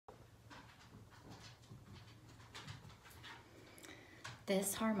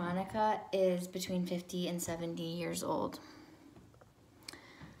This harmonica is between 50 and 70 years old.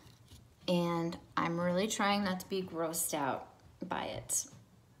 And I'm really trying not to be grossed out by it.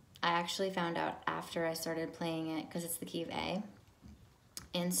 I actually found out after I started playing it because it's the key of A.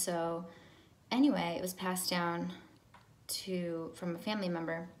 And so anyway, it was passed down from a family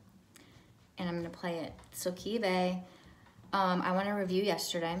member, and I'm gonna play it. So key of A, I went to review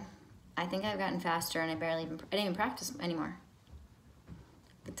yesterday. I think I've gotten faster, and I didn't even practice anymore.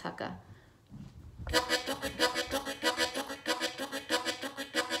 The tucka.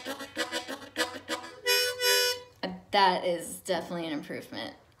 That is definitely an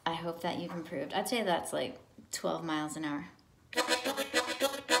improvement. I hope that you've improved. I'd say that's like 12 miles an hour.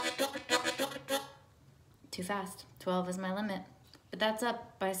 Too fast. 12 is my limit. But that's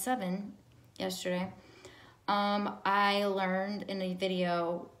up by 7 yesterday. I learned in a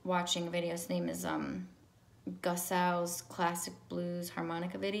video, watching a video, his name is Gussow's Classic Blues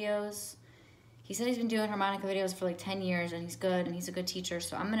Harmonica videos. He said he's been doing harmonica videos for like 10 years and he's good and he's a good teacher,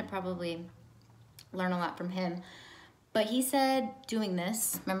 so I'm gonna probably learn a lot from him. But he said doing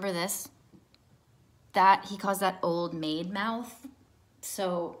this, remember this, that he calls that old maid mouth.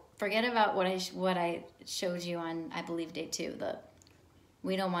 So forget about what I showed you on, I believe, day 2,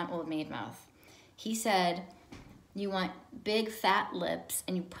 we don't want old maid mouth. He said you want big fat lips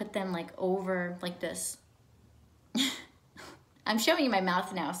and you put them like over like this. I'm showing you my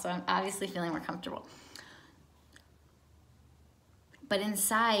mouth now, so I'm obviously feeling more comfortable. But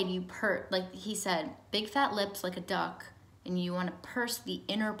inside you like he said, big fat lips like a duck, and you want to purse the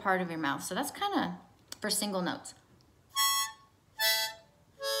inner part of your mouth. So that's kind of for single notes.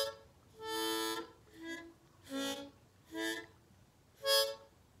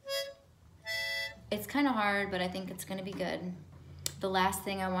 It's kind of hard, but I think it's going to be good. The last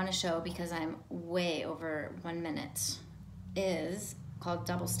thing I want to show, because I'm way over 1 minute, is called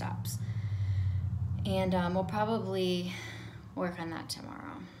double stops. And we'll probably work on that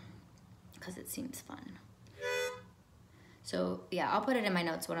tomorrow because it seems fun. So yeah, I'll put it in my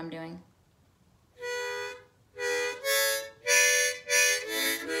notes what I'm doing.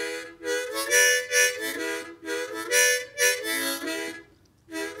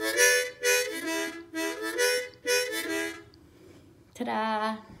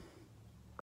 Ta-da!